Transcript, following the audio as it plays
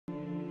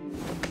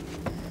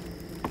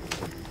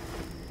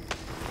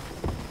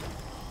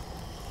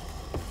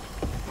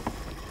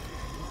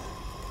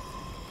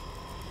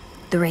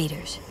The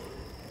Raiders.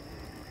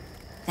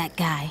 That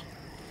guy.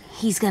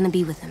 He's gonna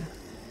be with him.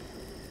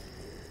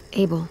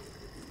 Abel.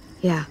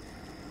 Yeah.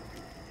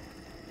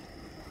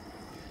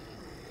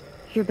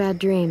 Your bad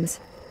dreams.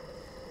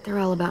 They're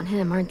all about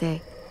him, aren't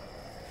they?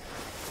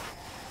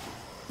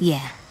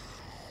 Yeah.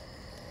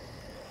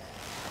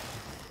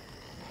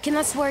 Can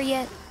I swear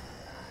yet?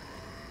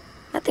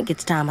 I think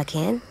it's time I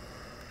can.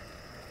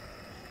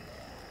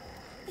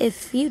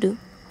 If you do.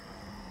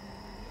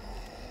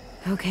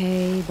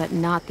 Okay, but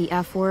not the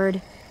F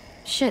word.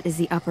 Shit is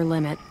the upper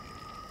limit.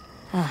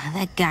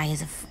 That guy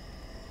is a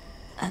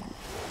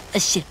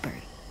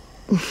shitbird.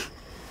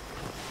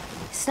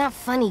 It's not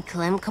funny,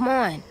 Clem. Come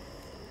on.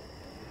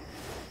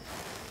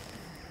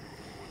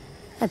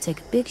 I'd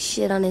take a big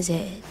shit on his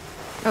head.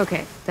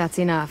 Okay, that's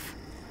enough.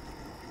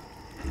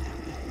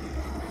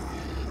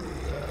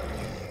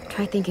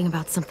 Try thinking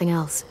about something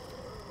else.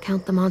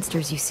 Count the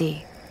monsters you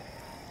see.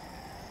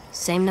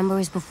 Same number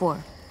as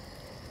before.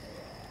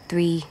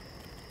 3,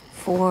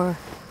 4...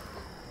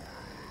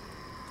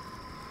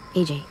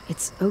 AJ,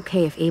 it's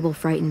okay if Abel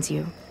frightens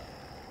you.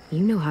 You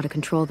know how to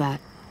control that.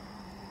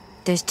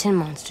 There's 10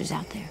 monsters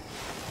out there.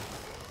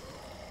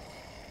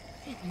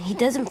 He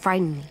doesn't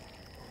frighten me.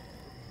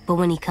 But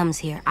when he comes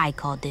here, I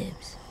call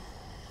dibs.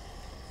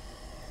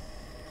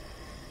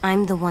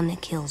 I'm the one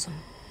that kills him.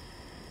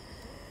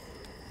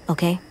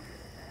 Okay?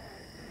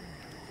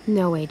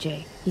 No,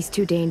 AJ. He's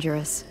too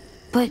dangerous.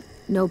 But...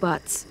 No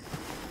buts.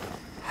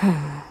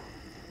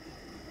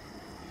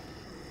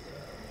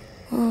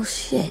 Oh,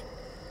 shit.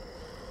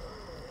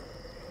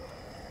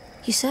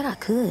 You said I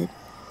could.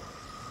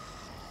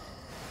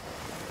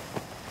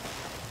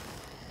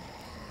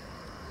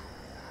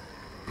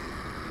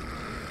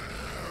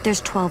 There's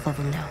 12 of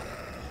them now.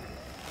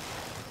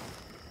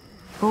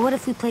 But what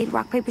if we played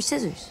rock, paper,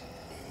 scissors?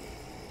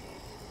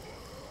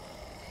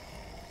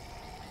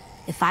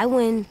 If I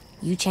win,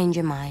 you change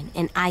your mind,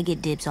 and I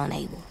get dibs on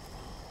Abel.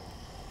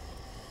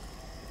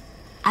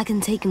 I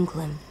can take him,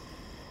 Clem.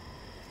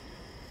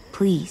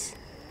 Please.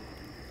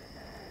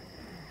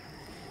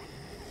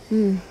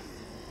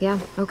 Yeah,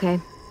 okay.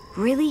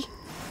 Really?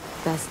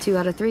 Best 2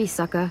 out of 3,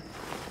 sucka.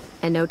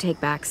 And no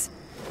takebacks.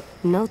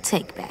 No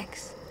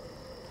takebacks.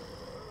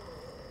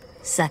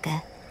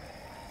 Sucker.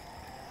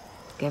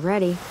 Get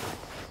ready.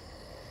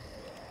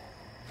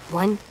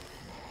 1,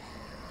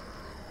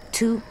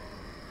 2...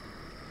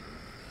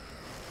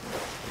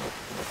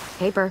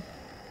 Paper.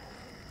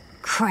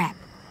 Crap.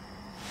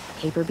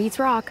 Paper beats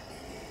rock.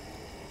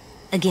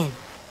 Again.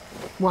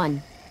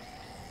 1.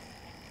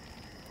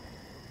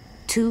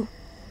 2...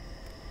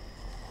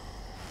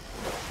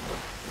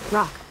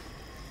 Rock.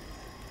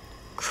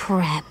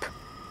 Crap.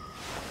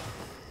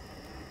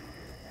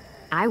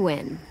 I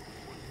win.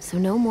 So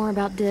no more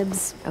about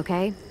dibs,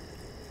 okay?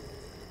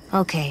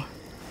 Okay.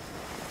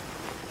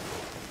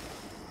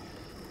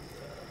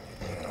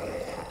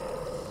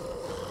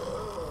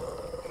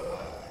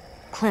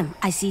 Clem,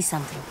 I see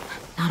something.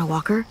 Not a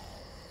walker?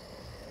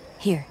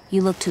 Here,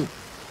 you look too.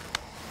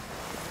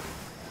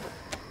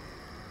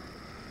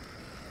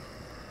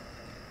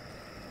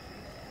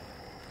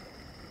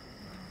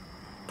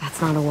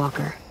 That's not a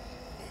walker.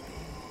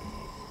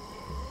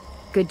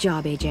 Good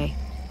job, AJ.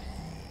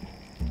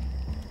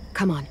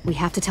 Come on, we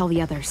have to tell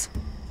the others.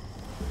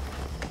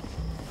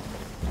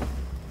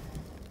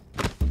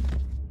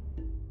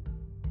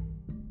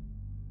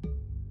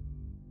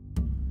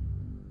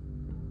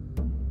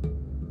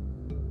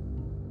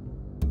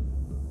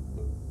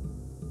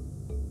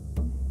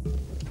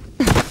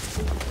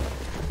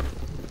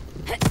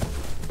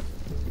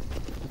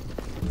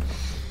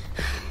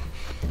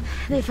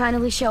 They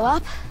finally show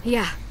up?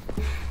 Yeah.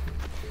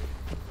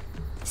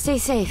 Stay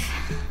safe,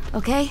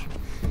 okay?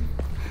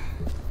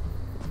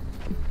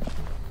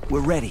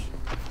 We're ready.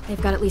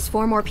 They've got at least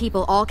 4 more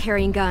people, all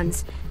carrying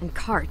guns. And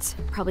carts,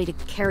 probably to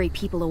carry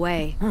people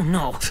away. Oh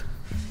no.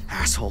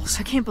 Assholes.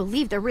 I can't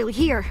believe they're really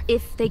here.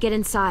 If they get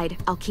inside,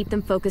 I'll keep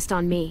them focused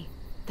on me.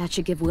 That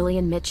should give Willie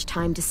and Mitch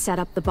time to set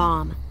up the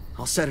bomb.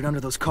 I'll set it under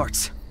those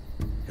carts.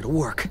 It'll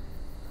work.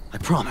 I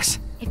promise.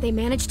 If they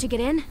manage to get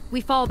in,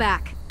 we fall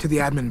back. To the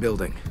admin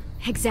building.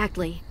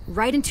 Exactly.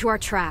 Right into our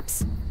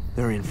traps.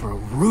 They're in for a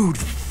rude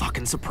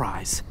fucking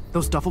surprise.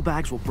 Those duffel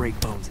bags will break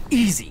bones.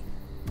 Easy.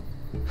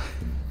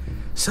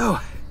 So,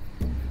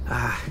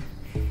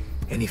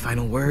 any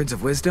final words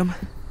of wisdom?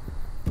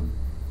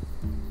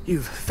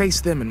 You've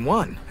faced them and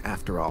won,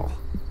 after all.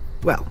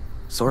 Well,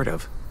 sort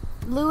of.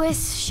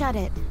 Louis, shut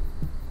it.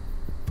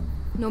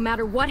 No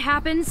matter what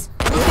happens,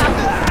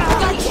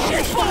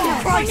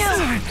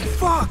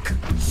 Fuck!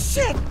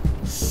 Shit!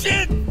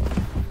 Shit!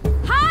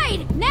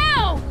 hide!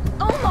 Now!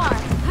 Omar!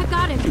 I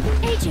got him.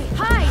 AJ,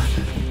 hide!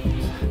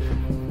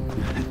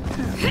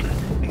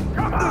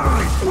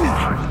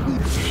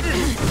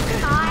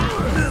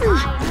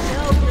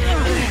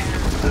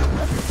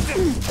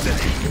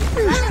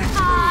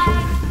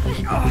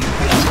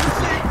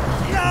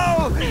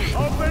 No!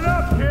 Open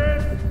up,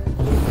 kid!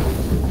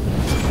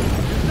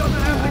 It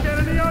doesn't have to get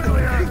any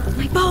uglier!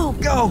 My bow!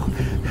 Go!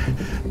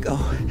 Go.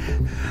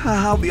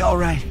 I'll be all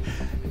right.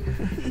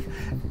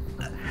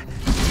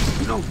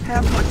 don't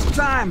have much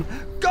time.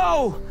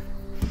 Go!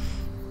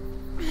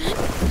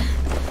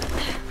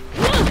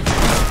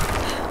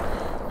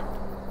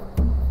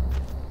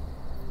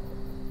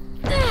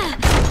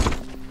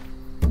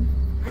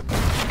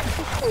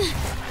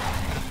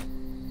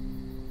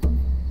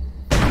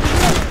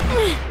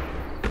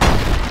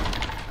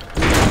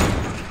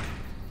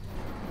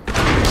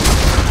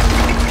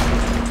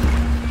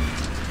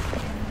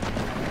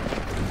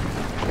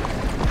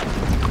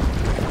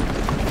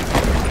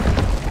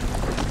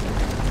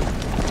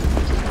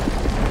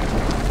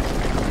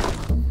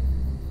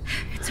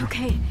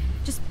 Okay,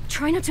 just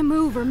try not to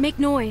move or make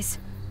noise.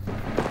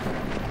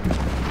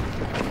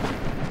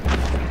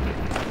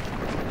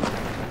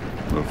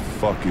 The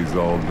fuck is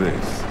all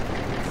this?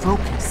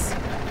 Focus.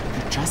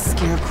 They're just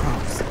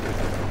scarecrows.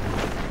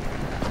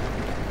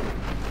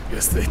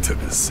 Guess they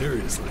took us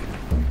seriously.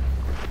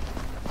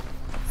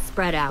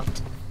 Spread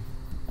out.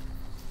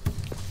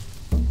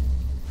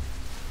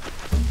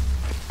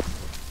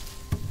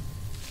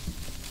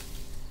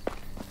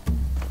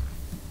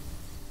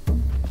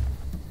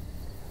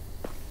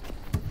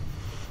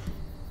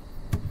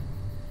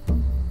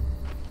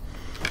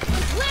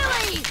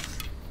 Lily!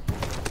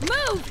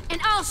 Move, and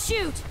I'll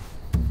shoot!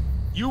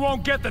 You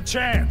won't get the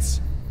chance!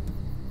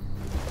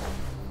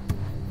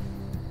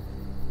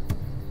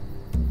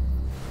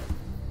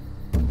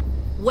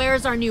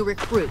 Where's our new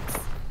recruits?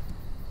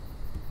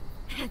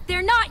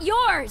 They're not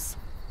yours!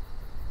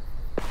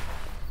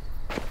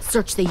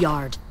 Search the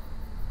yard.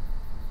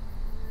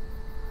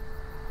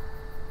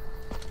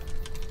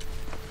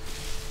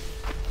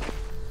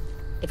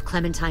 If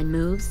Clementine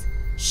moves,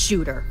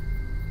 shoot her.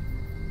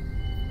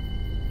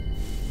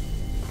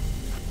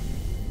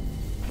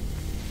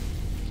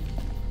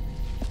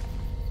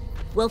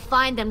 We'll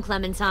find them,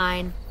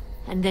 Clementine,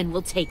 and then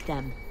we'll take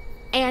them.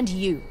 And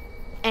you.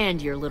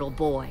 And your little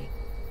boy.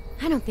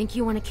 I don't think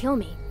you want to kill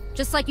me.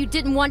 Just like you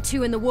didn't want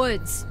to in the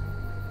woods.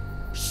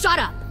 Shut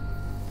up!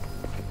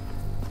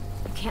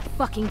 You can't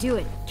fucking do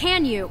it,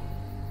 can you?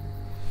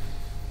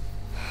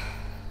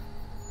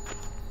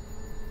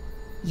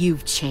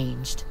 You've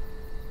changed.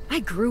 I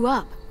grew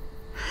up.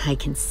 I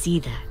can see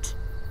that.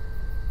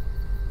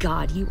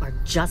 God, you are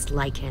just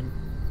like him.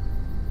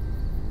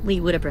 Lee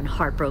would have been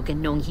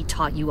heartbroken knowing he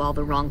taught you all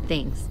the wrong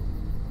things.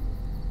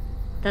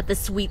 That the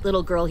sweet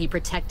little girl he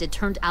protected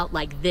turned out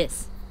like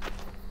this.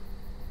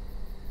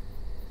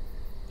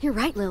 You're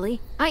right,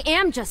 Lily. I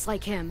am just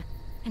like him.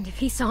 And if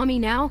he saw me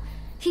now,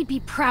 he'd be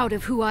proud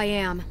of who I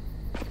am.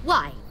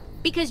 Why?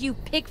 Because you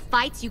pick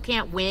fights you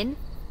can't win?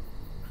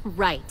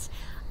 Right.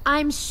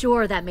 I'm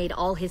sure that made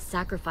all his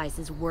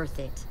sacrifices worth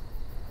it.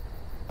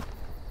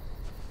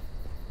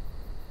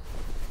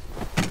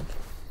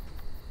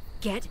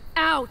 Get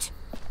out!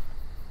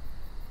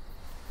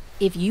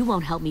 If you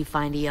won't help me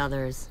find the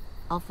others,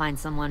 I'll find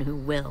someone who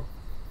will.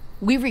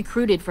 We've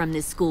recruited from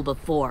this school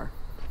before.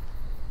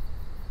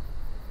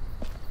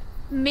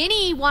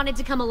 Minnie wanted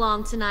to come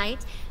along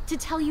tonight to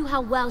tell you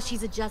how well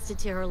she's adjusted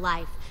to her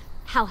life,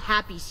 how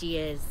happy she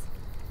is.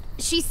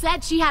 She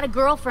said she had a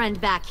girlfriend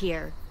back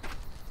here.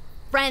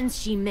 Friends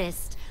she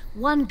missed.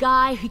 One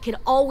guy who could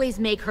always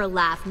make her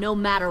laugh no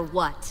matter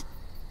what.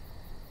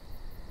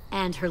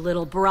 And her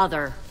little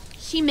brother.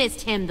 She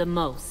missed him the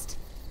most.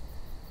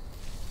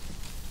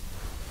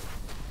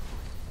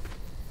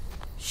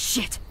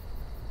 Shit!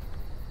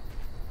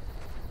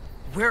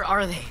 Where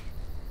are they?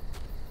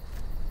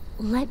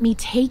 Let me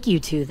take you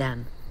to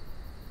them.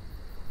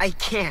 I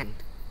can't.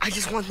 I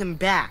just want them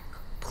back.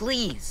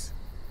 Please.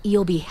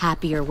 You'll be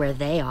happier where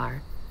they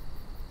are.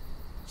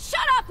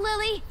 Shut up,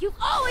 Lily! You've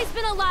always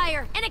been a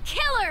liar and a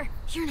killer!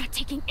 You're not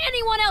taking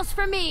anyone else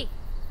from me!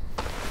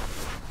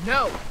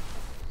 No!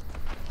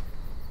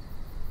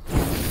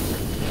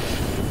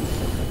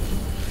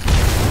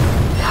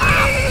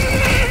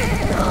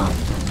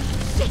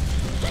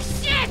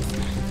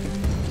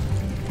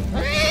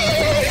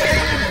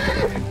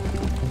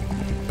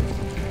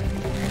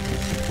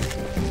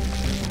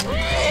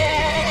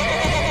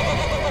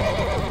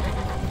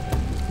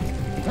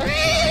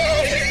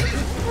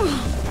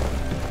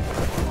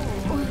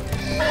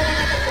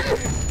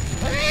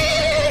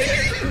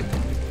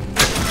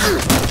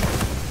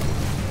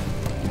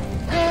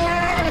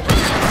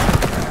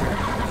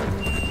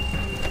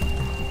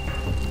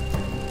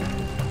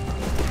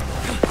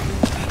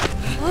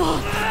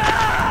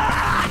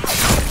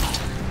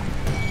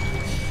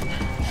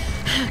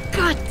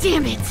 God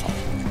damn it!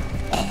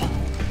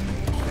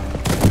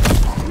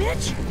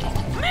 Mitch!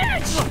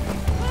 Mitch!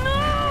 No!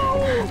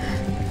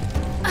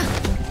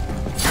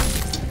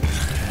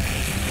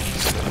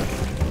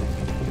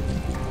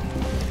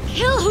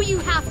 Kill who you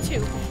have to!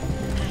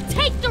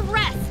 Take the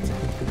rest!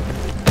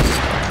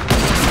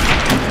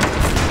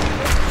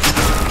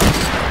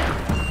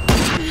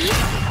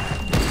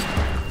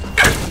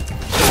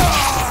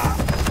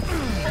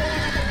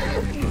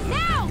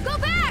 Now! Go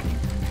back!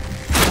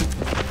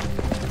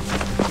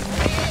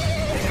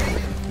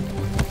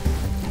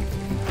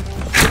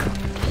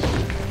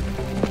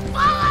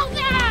 Follow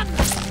them!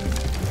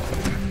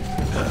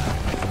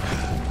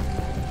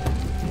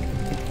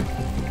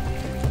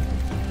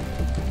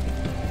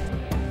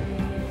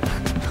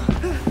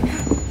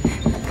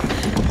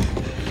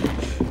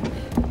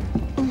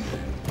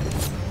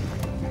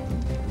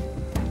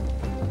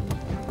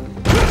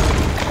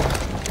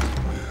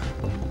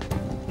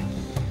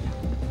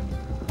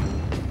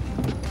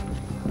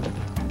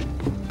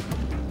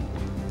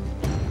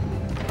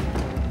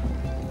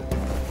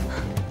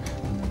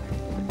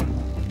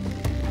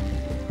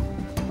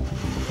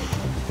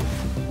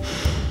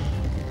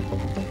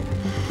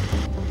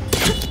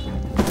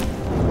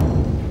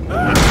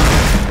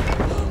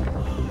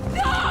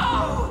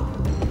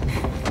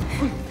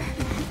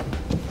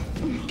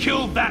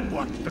 that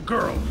one, the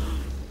girl.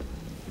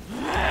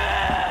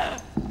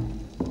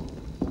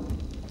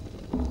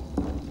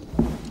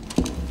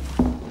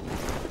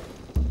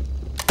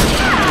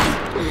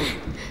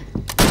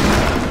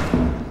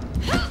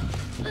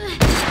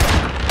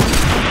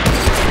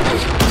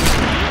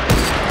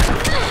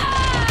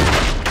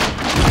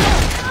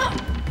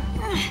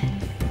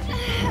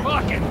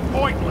 Fucking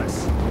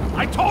pointless.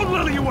 I told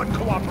Lily you wouldn't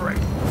cooperate.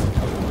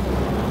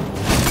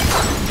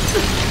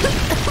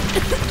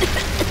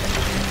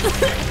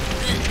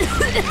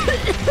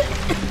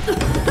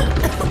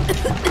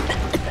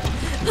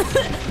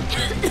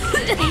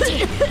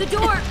 The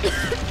door!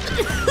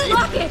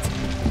 Lock it!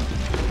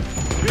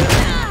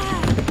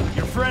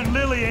 Your friend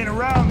Lily ain't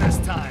around this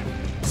time,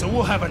 so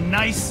we'll have a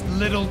nice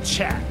little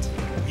chat.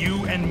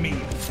 You and me.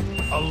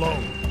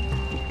 Alone.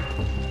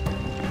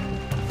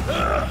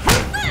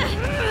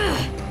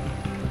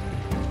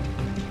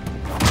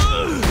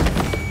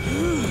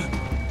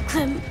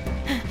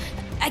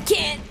 I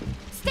can't.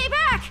 Stay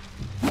back!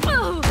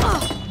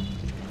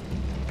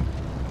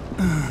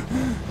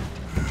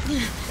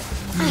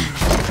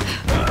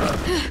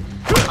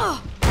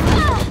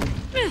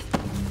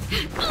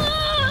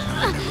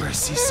 Whenever I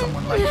see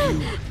someone like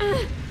you,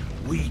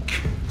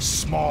 weak,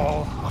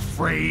 small,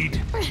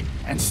 afraid,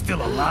 and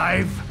still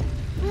alive,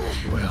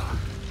 well,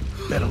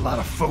 bet a lot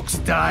of folks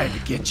died to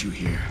get you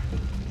here.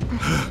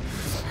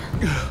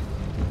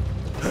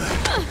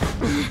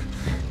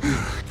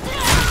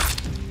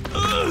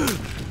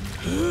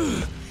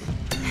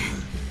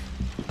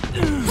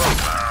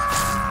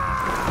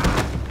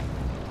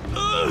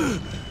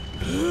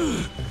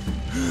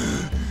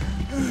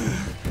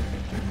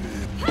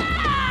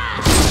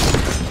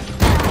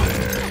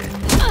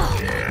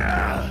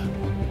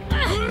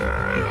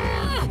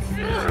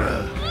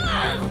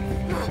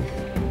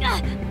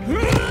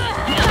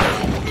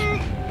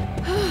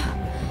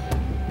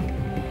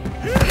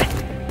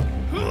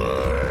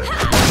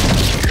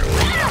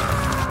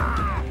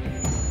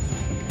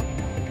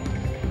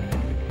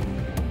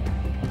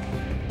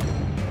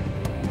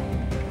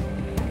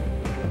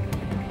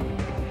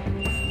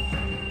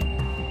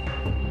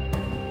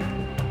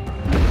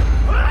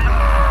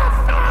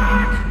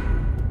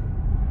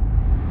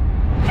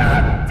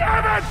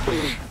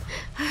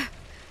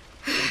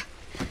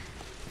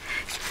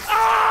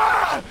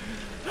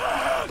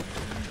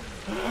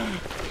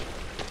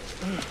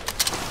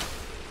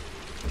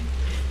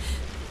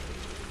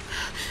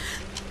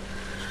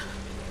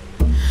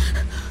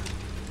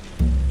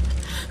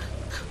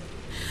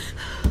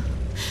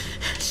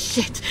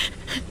 Shit.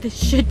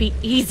 This should be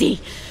easy.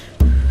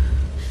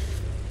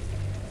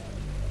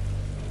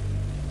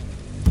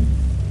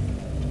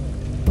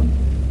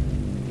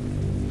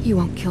 You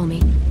won't kill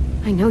me.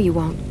 I know you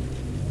won't.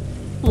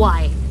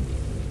 Why?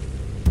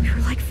 We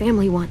were like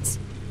family once.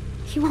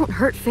 You won't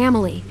hurt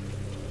family.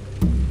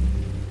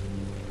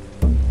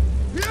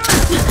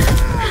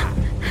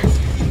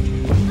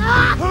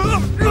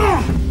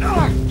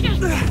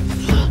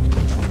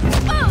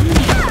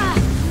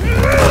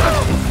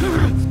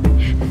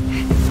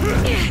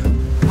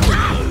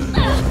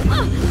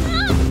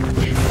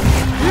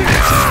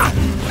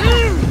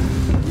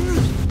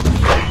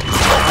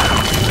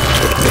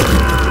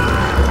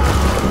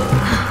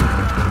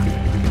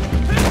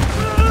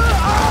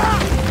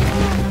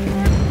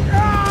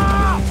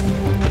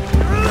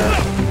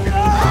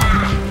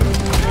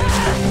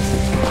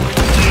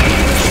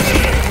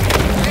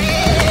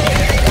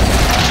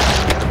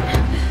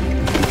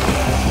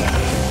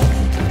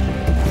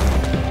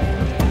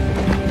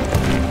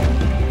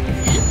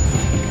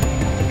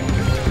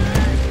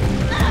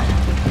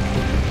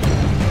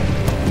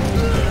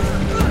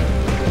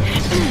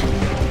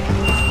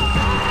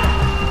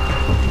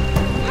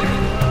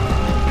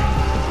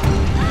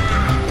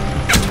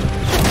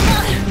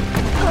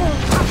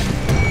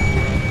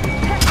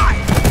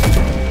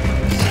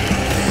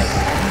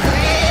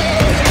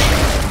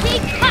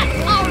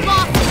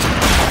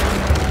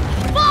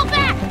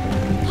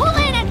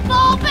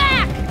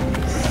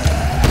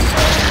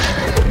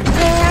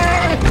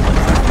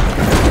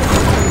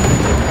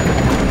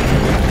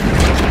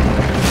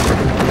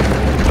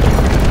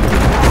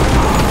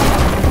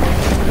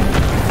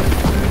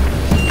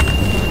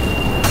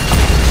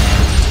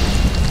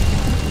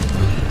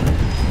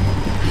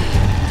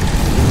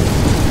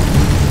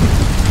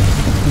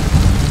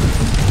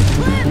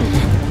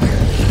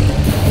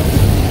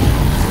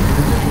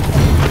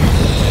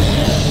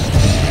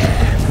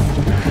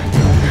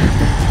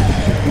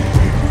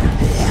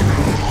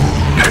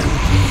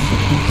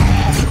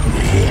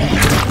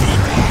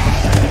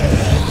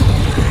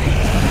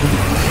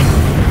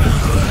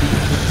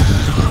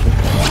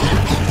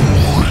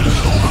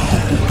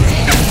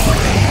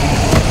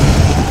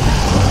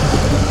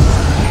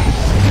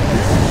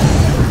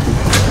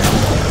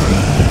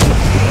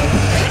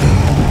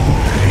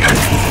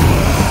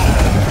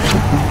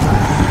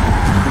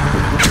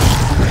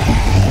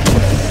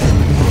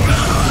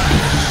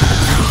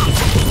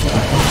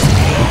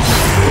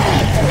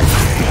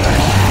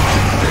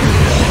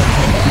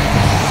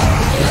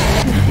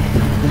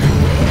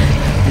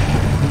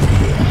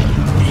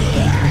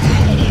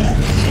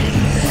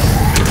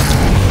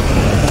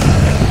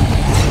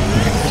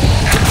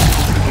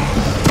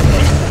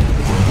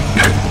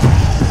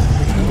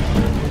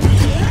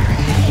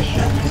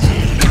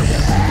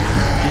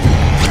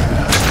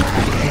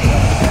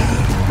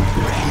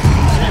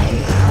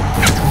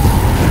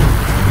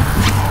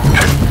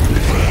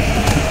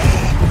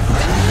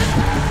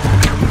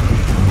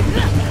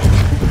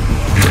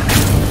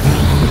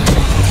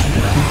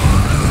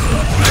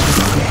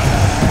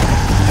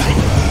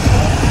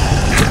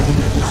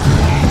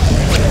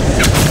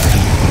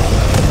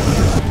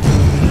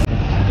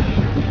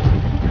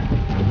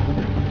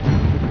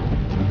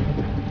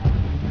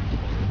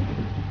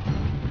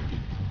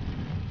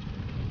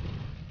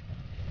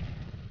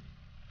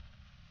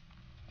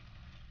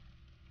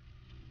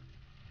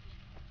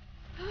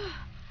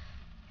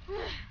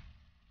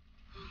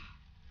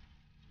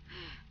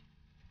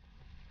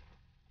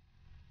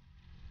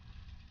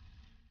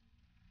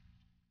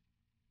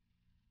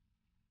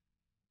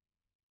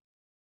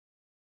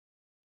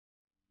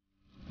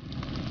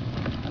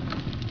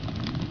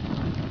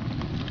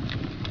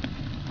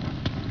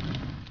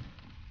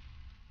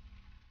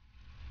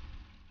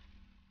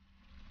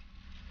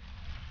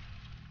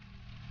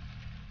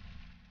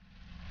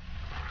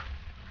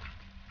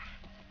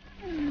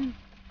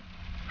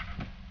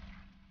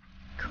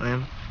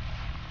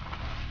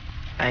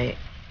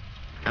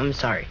 I'm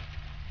sorry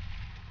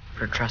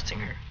for trusting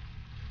her.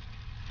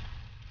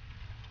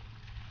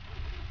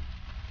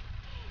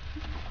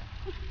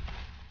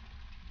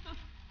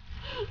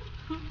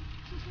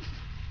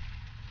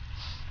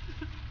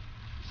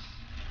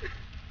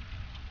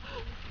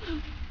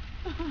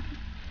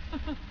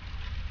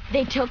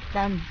 They took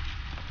them.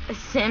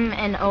 Sim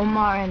and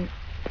Omar and...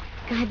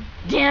 God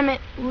damn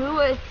it,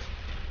 Louis.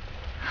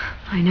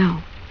 I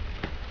know.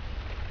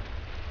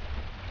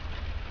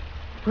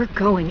 We're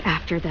going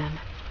after them.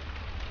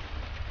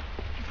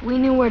 If we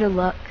knew where to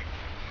look,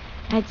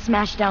 I'd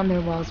smash down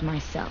their walls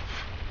myself.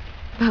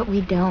 But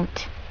we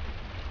don't.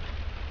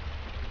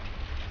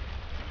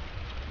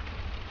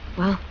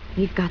 Well,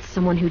 we've got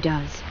someone who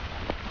does.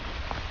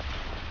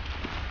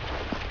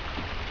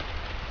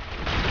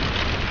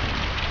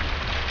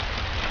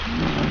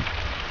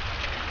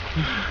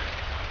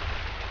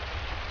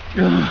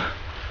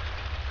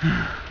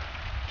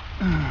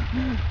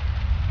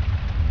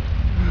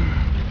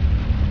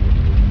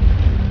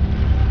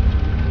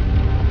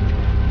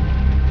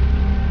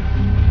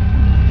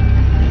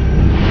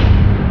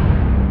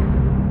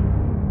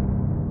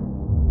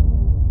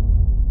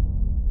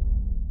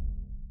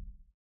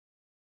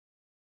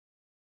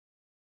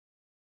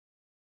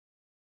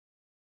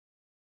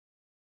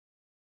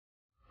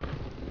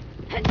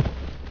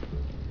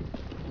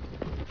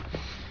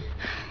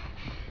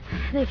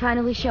 They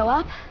finally show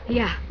up?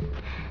 Yeah.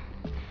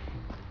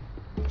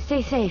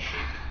 Stay safe,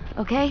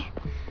 okay?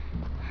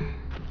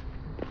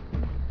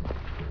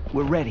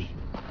 We're ready.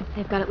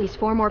 They've got at least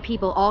 4 more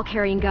people, all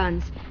carrying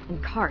guns.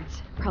 And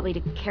carts, probably to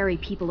carry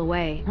people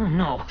away. Oh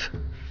no.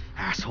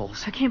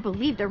 Assholes. I can't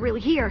believe they're really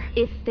here.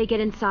 If they get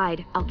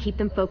inside, I'll keep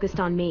them focused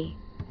on me.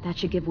 That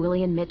should give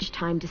Willie and Mitch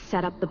time to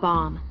set up the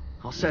bomb.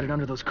 I'll set it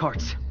under those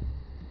carts.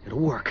 It'll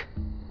work.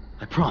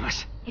 I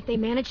promise. If they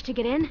manage to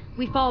get in,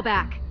 we fall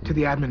back. To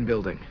the admin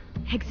building.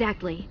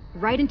 Exactly.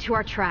 Right into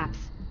our traps.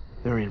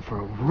 They're in for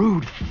a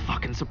rude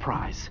fucking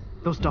surprise.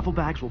 Those duffel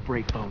bags will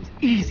break bones.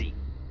 Easy.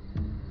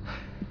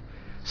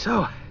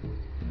 So,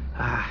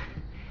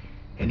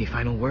 any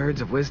final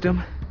words of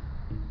wisdom?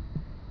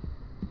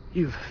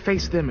 You've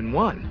faced them and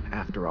won,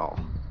 after all.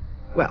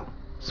 Well,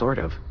 sort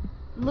of.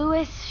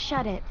 Louis,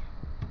 shut it.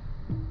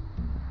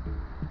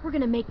 We're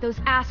gonna make those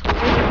assholes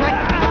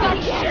right.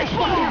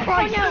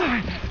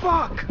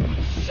 Fuck!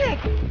 Shit!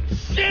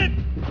 Shit!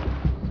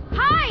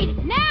 Hide!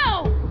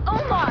 Now!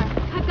 Omar!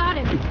 I've got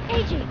him.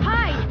 AJ,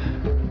 hide!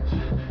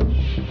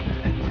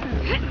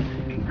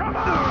 Come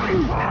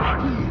on!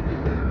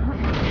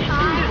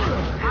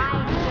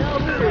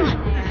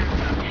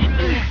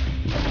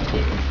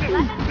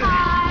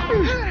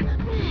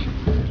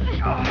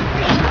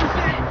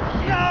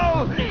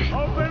 No!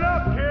 Open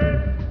up, kid!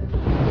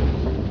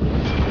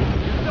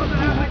 It doesn't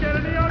have to get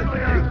any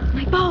uglier!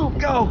 My bow!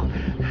 Go!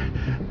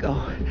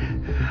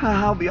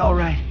 I'll be all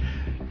right.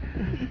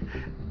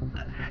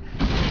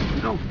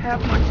 We don't have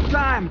much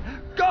time.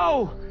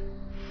 Go!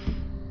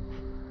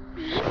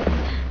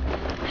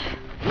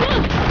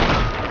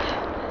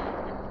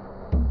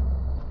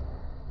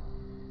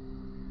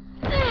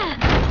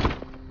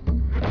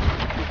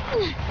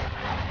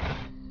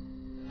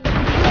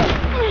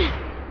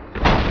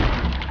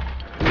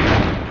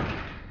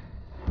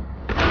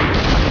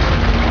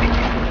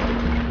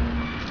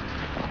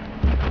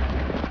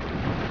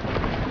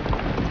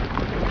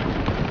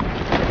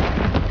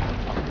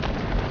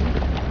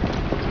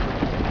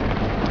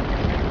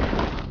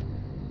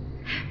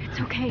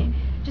 Okay,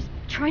 just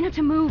try not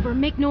to move or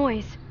make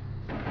noise.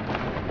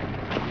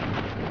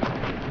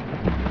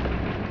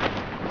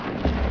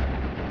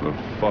 The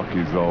fuck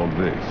is all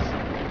this?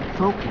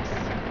 Focus.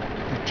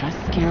 They're just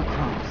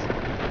scarecrows.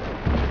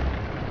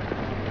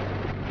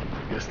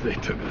 Guess they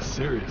took us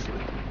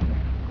seriously.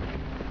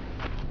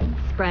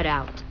 Spread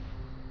out.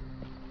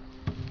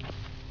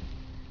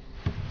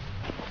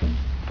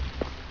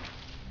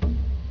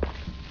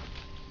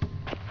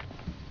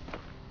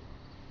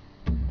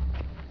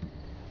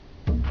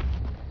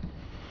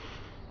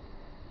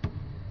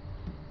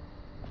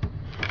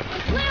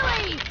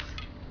 Lily!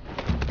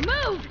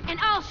 Move, and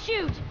I'll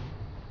shoot!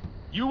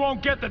 You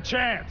won't get the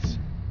chance!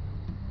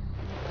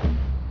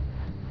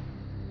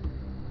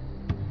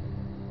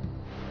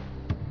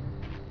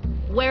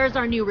 Where's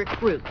our new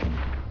recruit?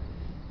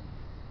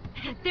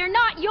 They're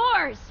not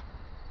yours!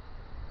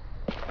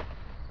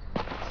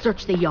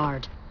 Search the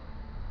yard.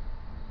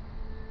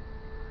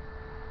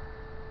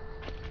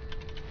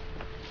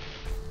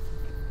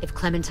 If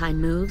Clementine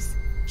moves,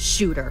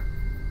 shoot her.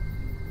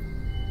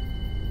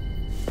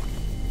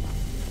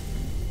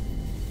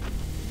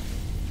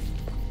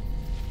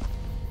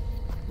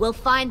 We'll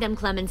find them,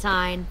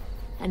 Clementine,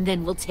 and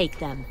then we'll take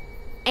them.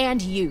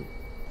 And you.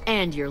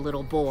 And your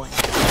little boy.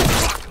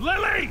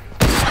 Lily!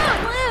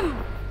 Slim!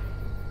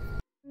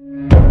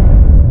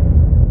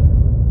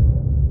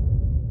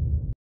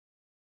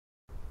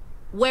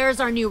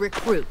 Where's our new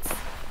recruits?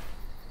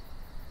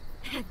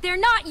 They're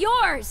not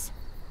yours!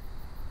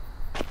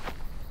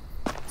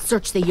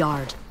 Search the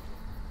yard.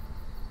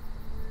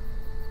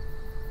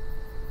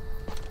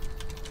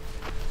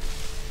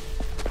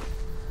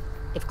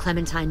 If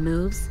Clementine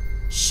moves,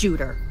 shoot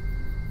her.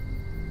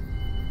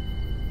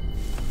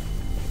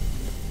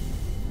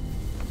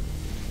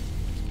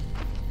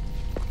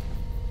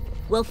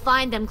 We'll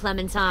find them,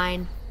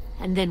 Clementine,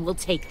 and then we'll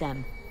take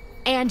them.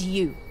 And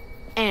you.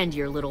 And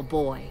your little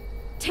boy.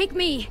 Take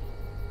me!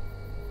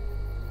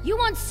 You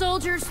want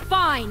soldiers?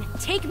 Fine.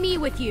 Take me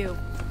with you.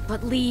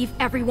 But leave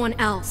everyone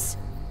else.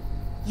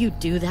 You'd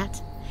do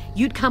that?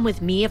 You'd come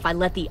with me if I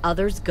let the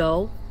others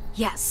go?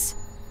 Yes.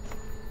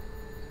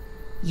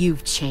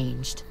 You've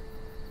changed.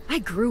 I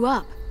grew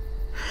up.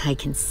 I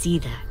can see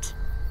that.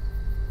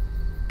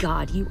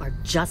 God, you are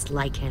just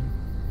like him.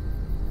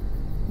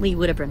 Lee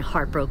would have been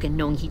heartbroken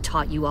knowing he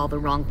taught you all the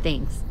wrong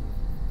things.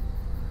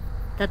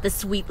 That the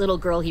sweet little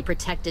girl he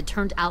protected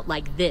turned out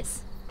like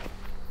this.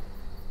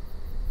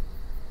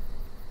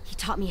 He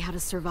taught me how to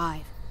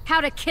survive.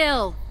 How to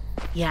kill!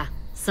 Yeah,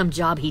 some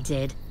job he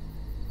did.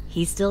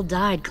 He still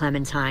died,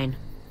 Clementine.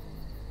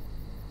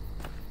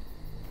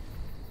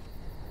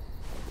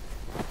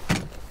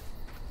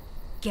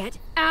 Get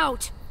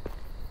out!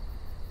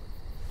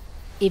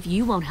 If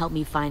you won't help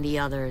me find the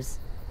others,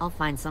 I'll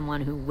find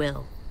someone who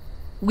will.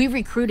 We've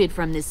recruited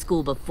from this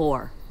school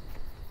before.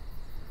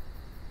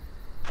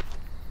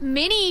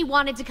 Minnie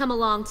wanted to come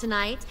along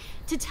tonight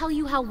to tell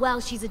you how well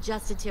she's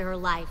adjusted to her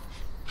life,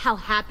 how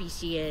happy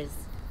she is.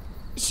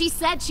 She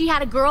said she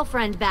had a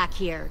girlfriend back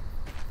here.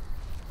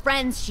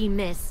 Friends she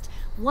missed.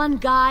 One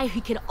guy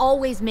who could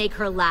always make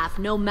her laugh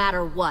no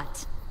matter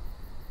what.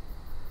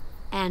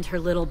 And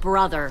her little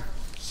brother.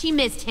 She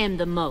missed him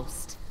the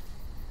most.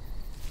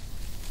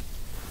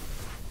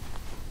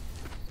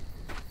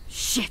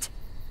 Shit!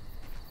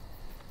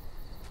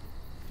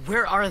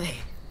 Where are they?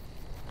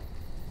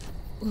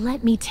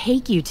 Let me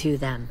take you to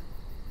them.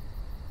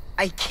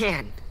 I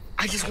can't.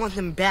 I just want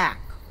them back.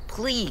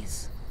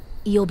 Please.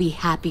 You'll be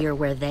happier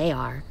where they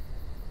are.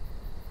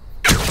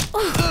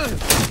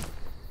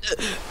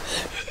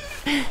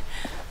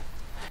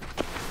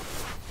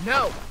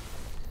 No!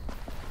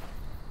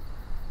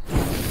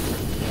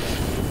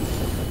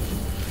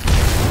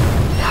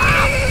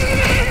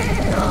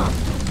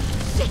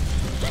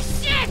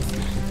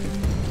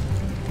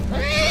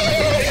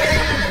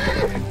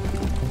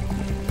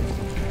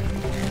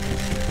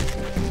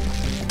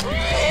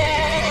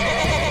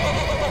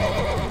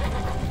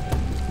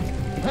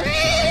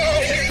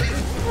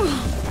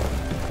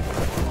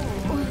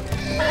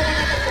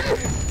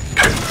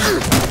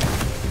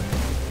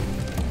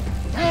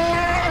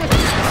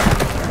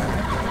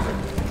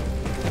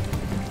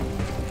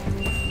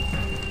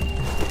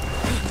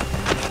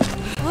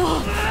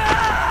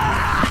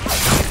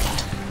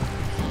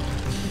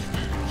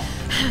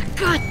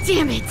 God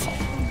damn it!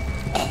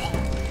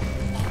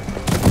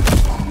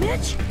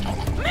 Mitch!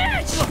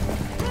 Mitch!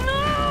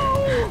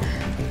 No!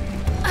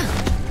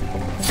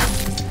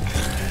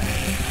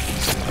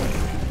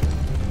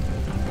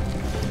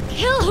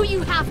 Kill who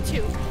you have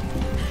to!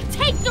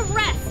 Take the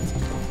rest!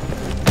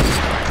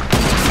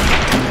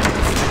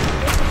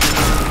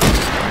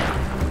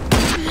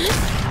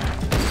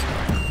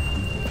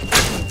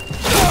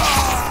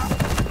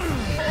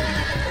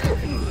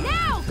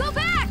 Now! Go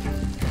back!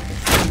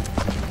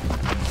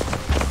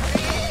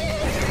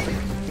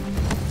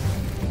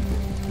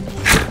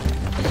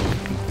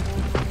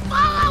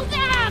 Follow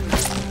them!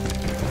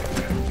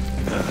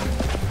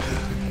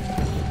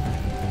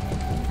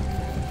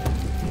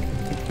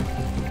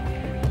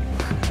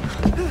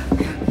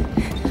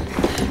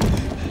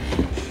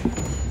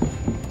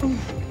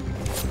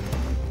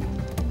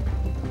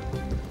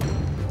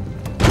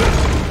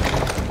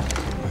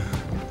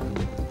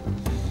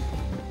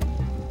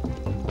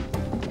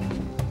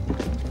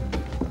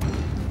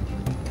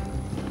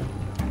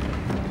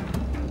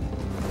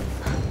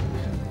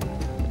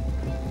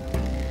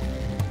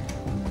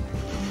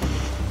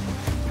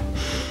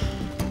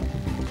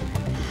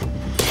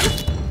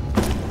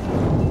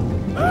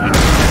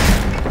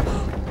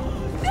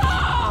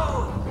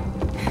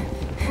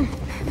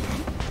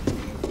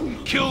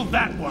 Kill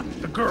that one,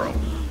 the girl.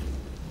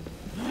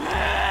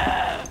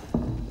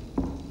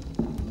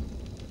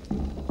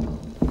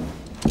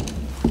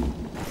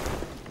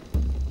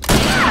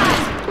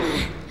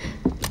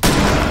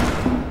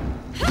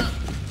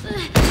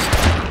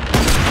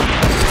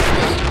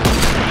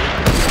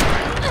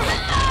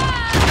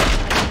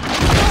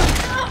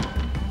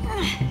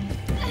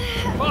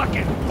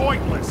 Fucking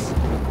pointless.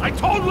 I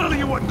told Lily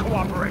you wouldn't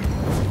cooperate.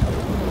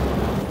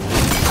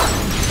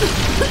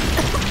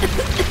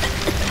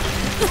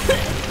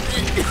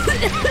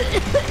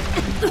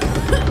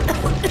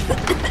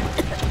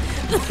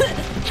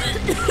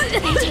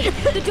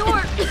 The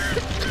door!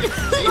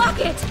 Lock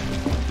it!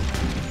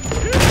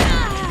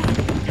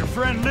 Your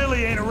friend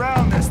Lily ain't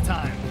around this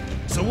time,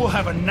 so we'll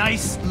have a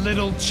nice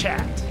little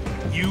chat.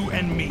 You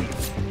and me.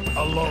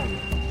 Alone.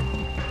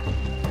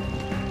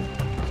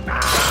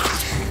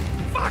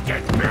 Fuck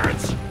it,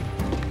 bitch!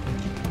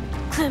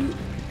 Clem,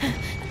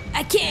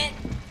 I can't.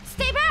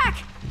 Stay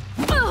back!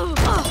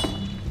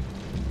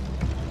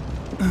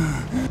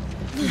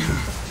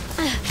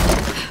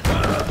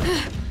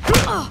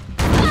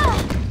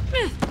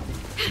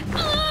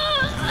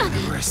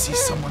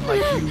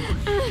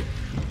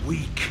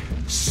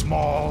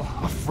 small,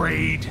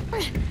 afraid,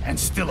 and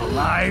still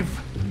alive?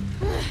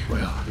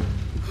 Well,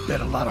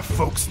 bet a lot of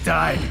folks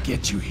died to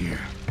get you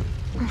here.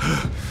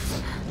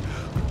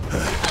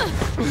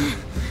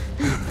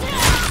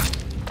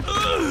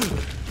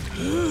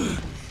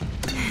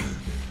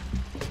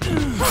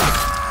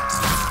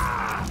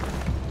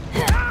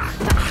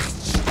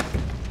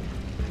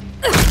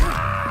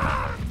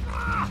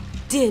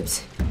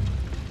 Dibs.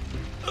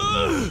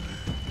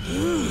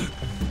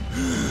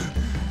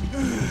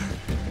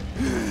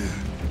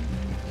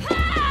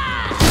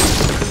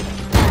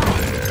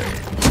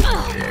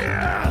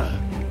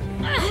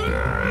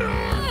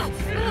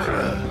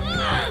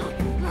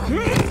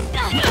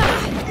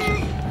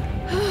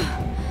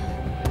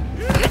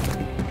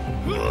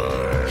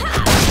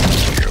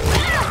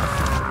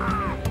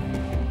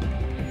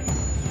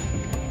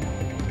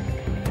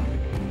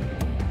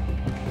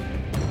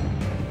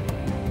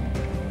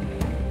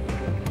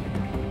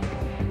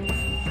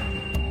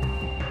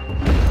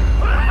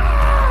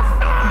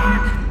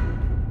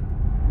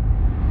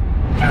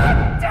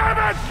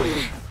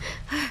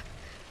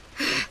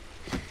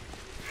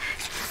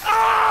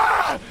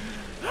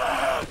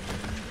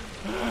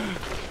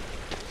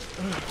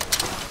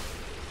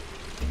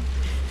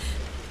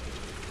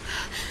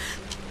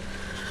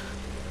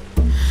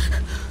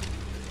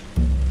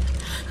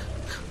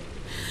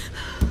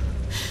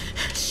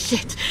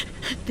 Shit,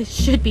 this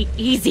should be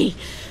easy.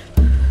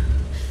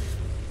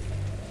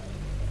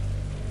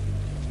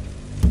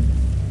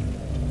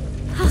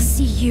 I'll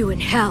see you in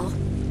hell.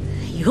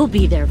 You'll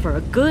be there for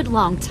a good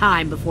long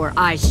time before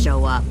I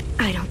show up.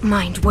 I don't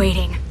mind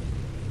waiting.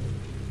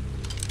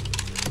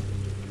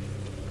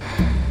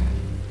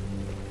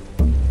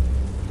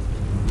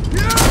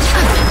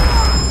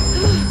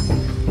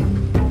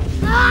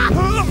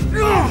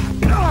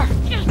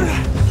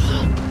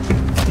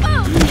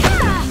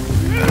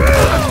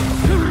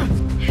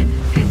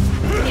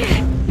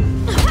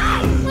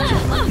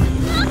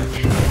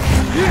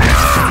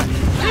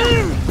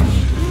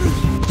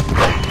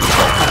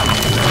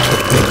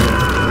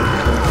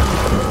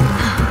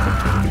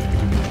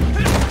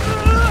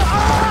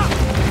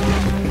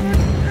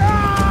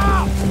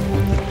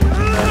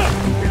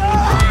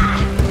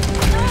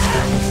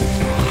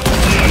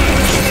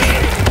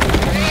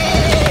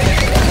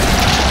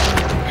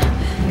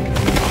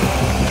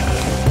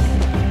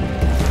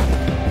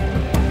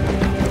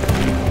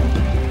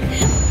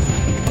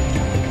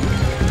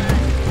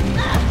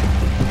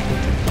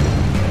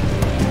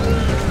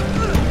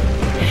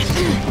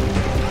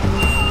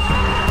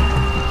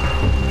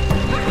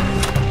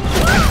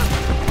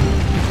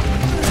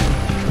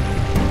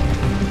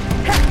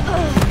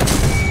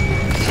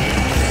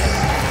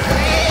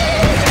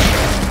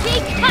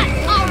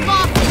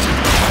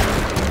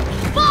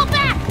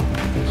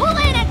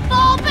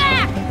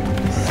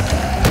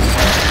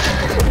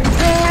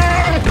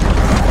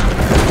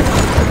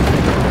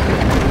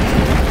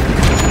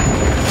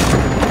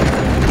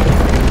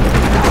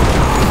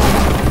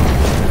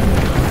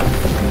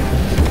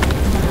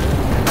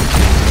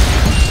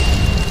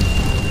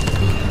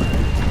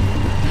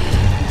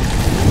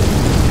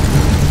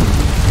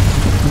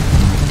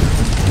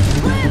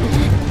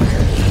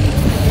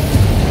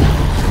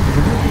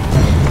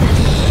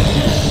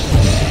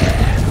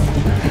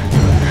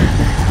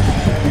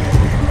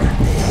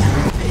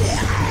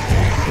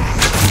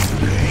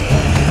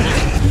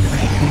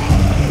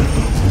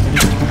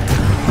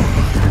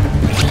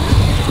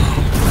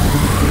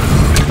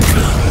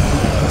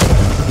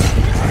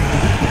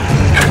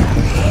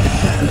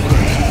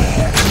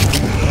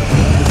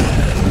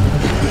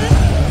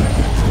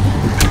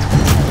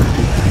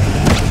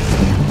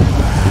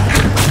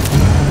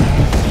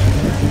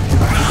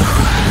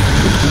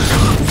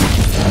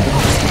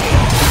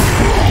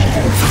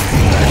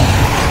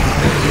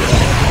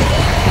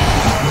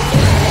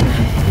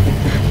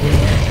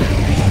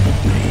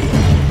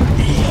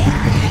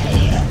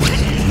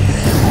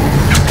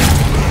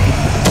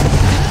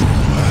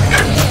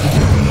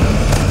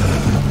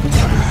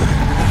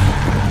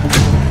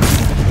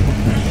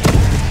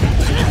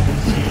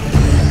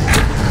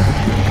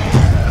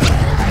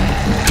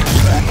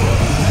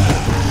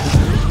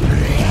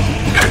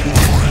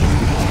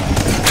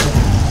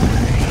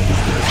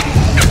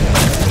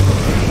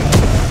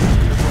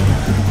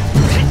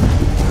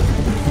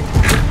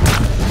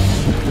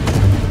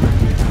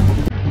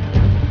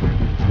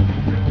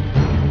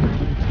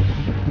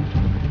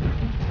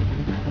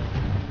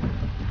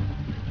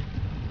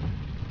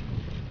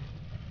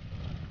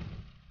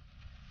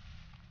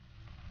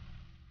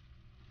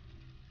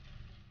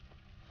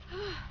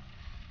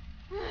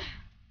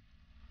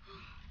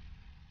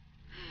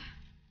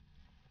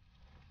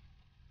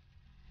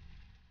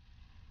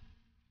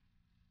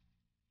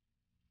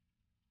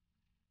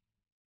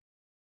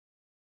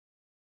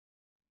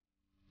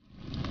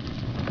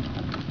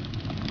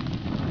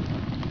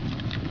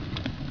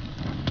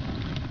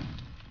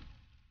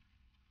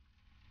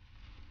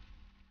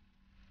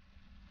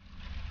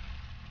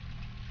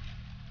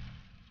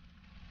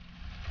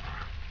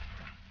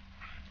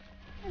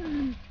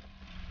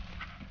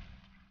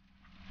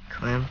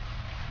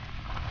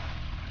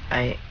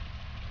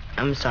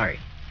 I'm sorry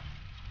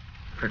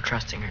for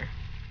trusting her.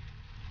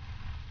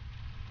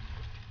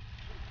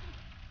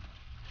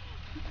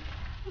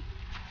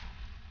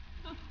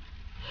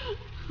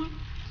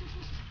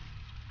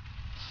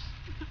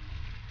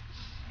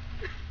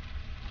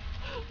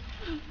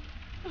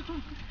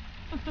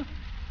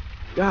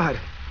 God.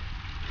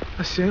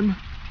 Asim,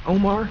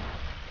 Omar,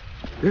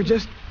 they're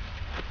just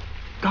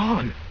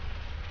gone.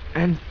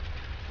 And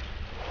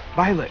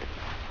Violet.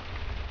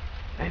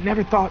 I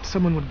never thought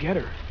someone would get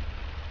her.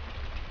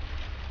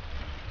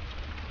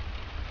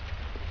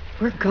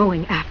 We're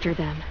going after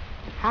them.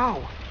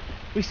 How?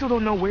 We still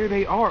don't know where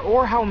they are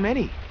or how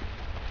many.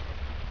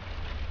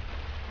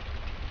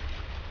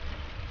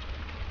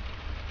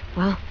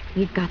 Well,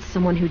 we've got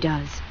someone who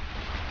does.